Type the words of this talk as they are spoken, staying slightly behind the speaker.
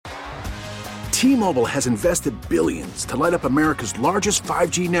T-Mobile has invested billions to light up America's largest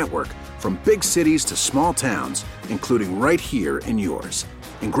 5G network, from big cities to small towns, including right here in yours.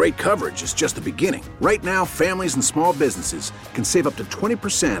 And great coverage is just the beginning. Right now, families and small businesses can save up to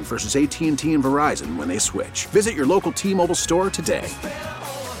 20% versus AT&T and Verizon when they switch. Visit your local T-Mobile store today.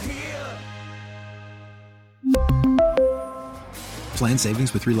 Plan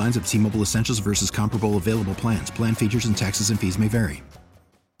savings with 3 lines of T-Mobile Essentials versus comparable available plans. Plan features and taxes and fees may vary.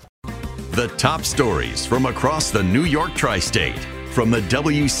 The top stories from across the New York tri-state. From the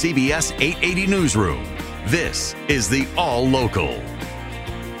WCBS 880 newsroom, this is the All Local.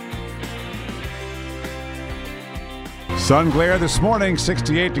 Sun glare this morning,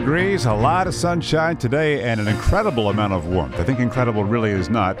 68 degrees, a lot of sunshine today, and an incredible amount of warmth. I think incredible really is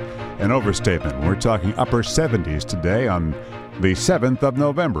not an overstatement. We're talking upper 70s today on the 7th of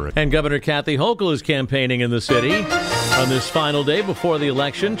November. And Governor Kathy Hochul is campaigning in the city on this final day before the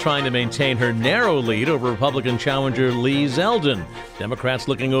election, trying to maintain her narrow lead over Republican challenger Lee Zeldin. Democrats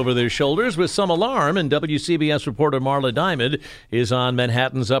looking over their shoulders with some alarm, and WCBS reporter Marla Diamond is on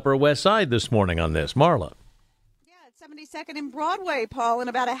Manhattan's Upper West Side this morning on this. Marla. 72nd and Broadway, Paul. In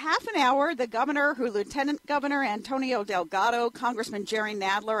about a half an hour, the governor, Lieutenant Governor Antonio Delgado, Congressman Jerry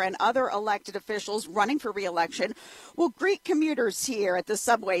Nadler, and other elected officials running for re-election will greet commuters here at the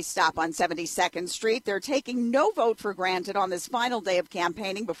subway stop on 72nd Street. They're taking no vote for granted on this final day of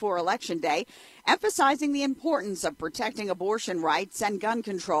campaigning before Election Day, emphasizing the importance of protecting abortion rights and gun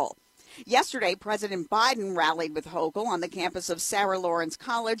control. Yesterday, President Biden rallied with Hochul on the campus of Sarah Lawrence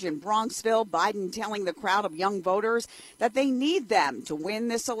College in Bronxville, Biden telling the crowd of young voters that they need them to win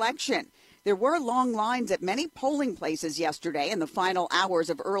this election. There were long lines at many polling places yesterday in the final hours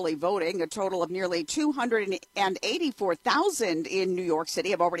of early voting. A total of nearly 284,000 in New York City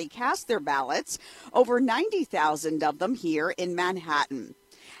have already cast their ballots, over 90,000 of them here in Manhattan.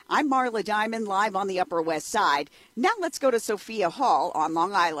 I'm Marla Diamond, live on the Upper West Side. Now let's go to Sophia Hall on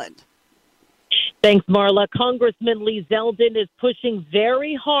Long Island. Thanks, Marla. Congressman Lee Zeldin is pushing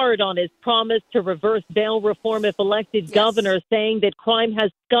very hard on his promise to reverse bail reform if elected governor, saying that crime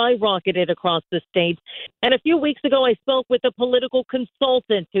has skyrocketed across the state. And a few weeks ago, I spoke with a political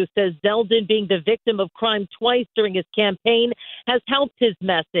consultant who says Zeldin being the victim of crime twice during his campaign has helped his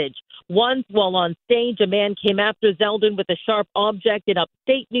message. Once, while on stage, a man came after Zeldin with a sharp object in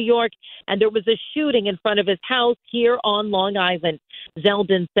upstate New York, and there was a shooting in front of his house here on Long Island.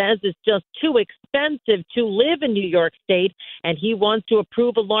 Zeldin says it's just too expensive to live in New York State, and he wants to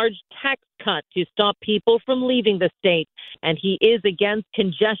approve a large tax cut to stop people from leaving the state. And he is against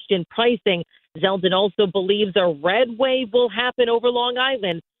congestion pricing. Zeldin also believes a red wave will happen over Long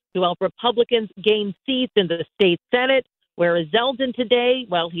Island to help Republicans gain seats in the state Senate. Whereas Zeldin today,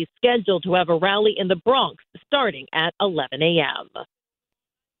 well, he's scheduled to have a rally in the Bronx starting at 11 a.m.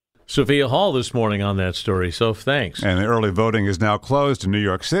 Sophia Hall this morning on that story, so thanks. And the early voting is now closed in New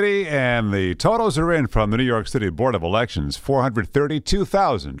York City, and the totals are in from the New York City Board of Elections.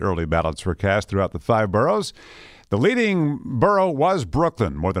 432,000 early ballots were cast throughout the 5 boroughs. The leading borough was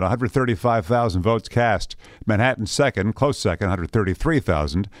Brooklyn, more than 135,000 votes cast. Manhattan second, close second,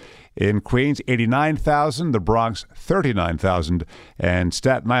 133,000. In Queens, 89,000. The Bronx, 39,000. And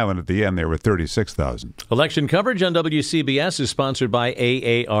Staten Island at the end, there were 36,000. Election coverage on WCBS is sponsored by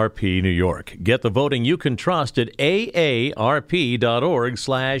AARP New York. Get the voting you can trust at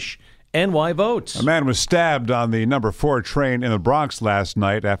aarp.org/NY Votes. A man was stabbed on the number 4 train in the Bronx last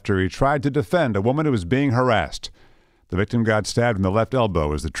night after he tried to defend a woman who was being harassed. The victim got stabbed in the left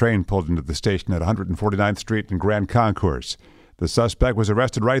elbow as the train pulled into the station at 149th Street and Grand Concourse. The suspect was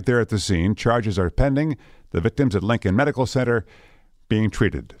arrested right there at the scene. Charges are pending. The victim's at Lincoln Medical Center being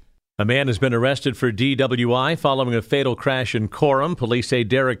treated. A man has been arrested for DWI following a fatal crash in Coram. Police say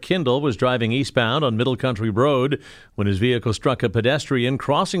Derek Kindle was driving eastbound on Middle Country Road when his vehicle struck a pedestrian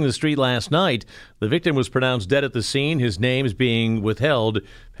crossing the street last night. The victim was pronounced dead at the scene. His name is being withheld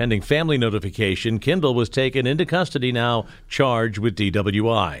pending family notification. Kindle was taken into custody now, charged with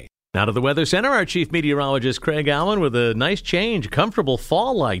DWI. Now to the Weather Center, our chief meteorologist Craig Allen with a nice change, comfortable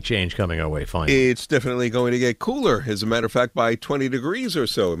fall-like change coming our way finally. It's definitely going to get cooler. As a matter of fact, by 20 degrees or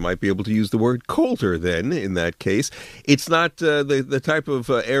so, it might be able to use the word colder then in that case. It's not the type of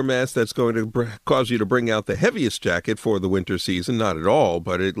air mass that's going to cause you to bring out the heaviest jacket for the winter season, not at all,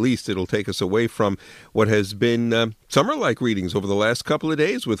 but at least it'll take us away from what has been summer-like readings over the last couple of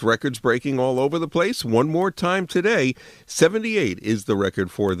days with records breaking all over the place. One more time today, 78 is the record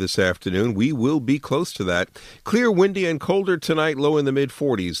for this afternoon. We will be close to that. Clear, windy, and colder tonight, low in the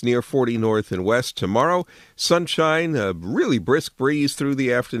mid-40s, near 40 north and west. Tomorrow, sunshine, a really brisk breeze through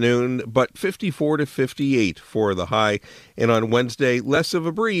the afternoon, but 54 to 58 for the high. And on Wednesday, less of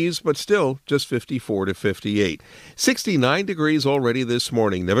a breeze, but still just 54 to 58. 69 degrees already this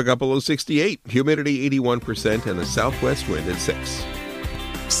morning. Never got below 68. Humidity 81% and a southwest wind at 6.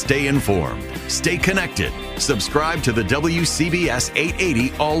 Stay informed. Stay connected. Subscribe to the WCBS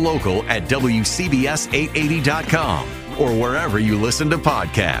 880 All Local at WCBS880.com or wherever you listen to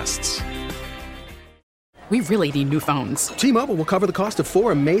podcasts. We really need new phones. T-Mobile will cover the cost of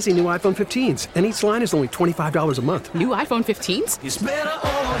 4 amazing new iPhone 15s, and each line is only $25 a month. New iPhone 15s? It's better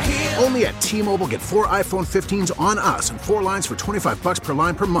over here. Only at T-Mobile, get 4 iPhone 15s on us and 4 lines for $25 per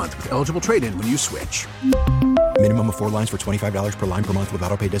line per month with eligible trade-in when you switch. Minimum of 4 lines for $25 per line per month with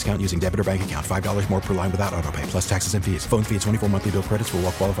autopay discount using debit or bank account. $5 more per line without autopay, plus taxes and fees. Phone fee at 24 monthly bill credits for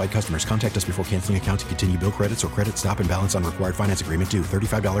well-qualified customers. Contact us before canceling account to continue bill credits or credit stop and balance on required finance agreement due.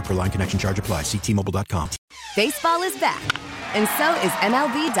 $35 per line connection charge applies. See T-Mobile.com. Baseball is back, and so is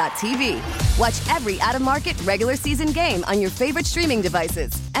MLB.tv. Watch every out-of-market regular season game on your favorite streaming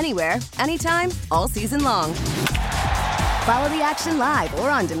devices. Anywhere, anytime, all season long. Follow the action live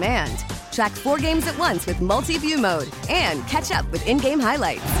or on demand. Track 4 games at once with multi-view mode and catch up with in-game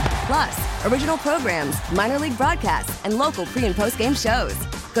highlights. Plus, original programs, minor league broadcasts, and local pre- and post-game shows.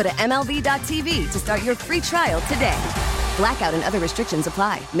 Go to MLB.tv to start your free trial today. Blackout and other restrictions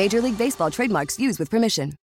apply. Major League Baseball trademarks used with permission.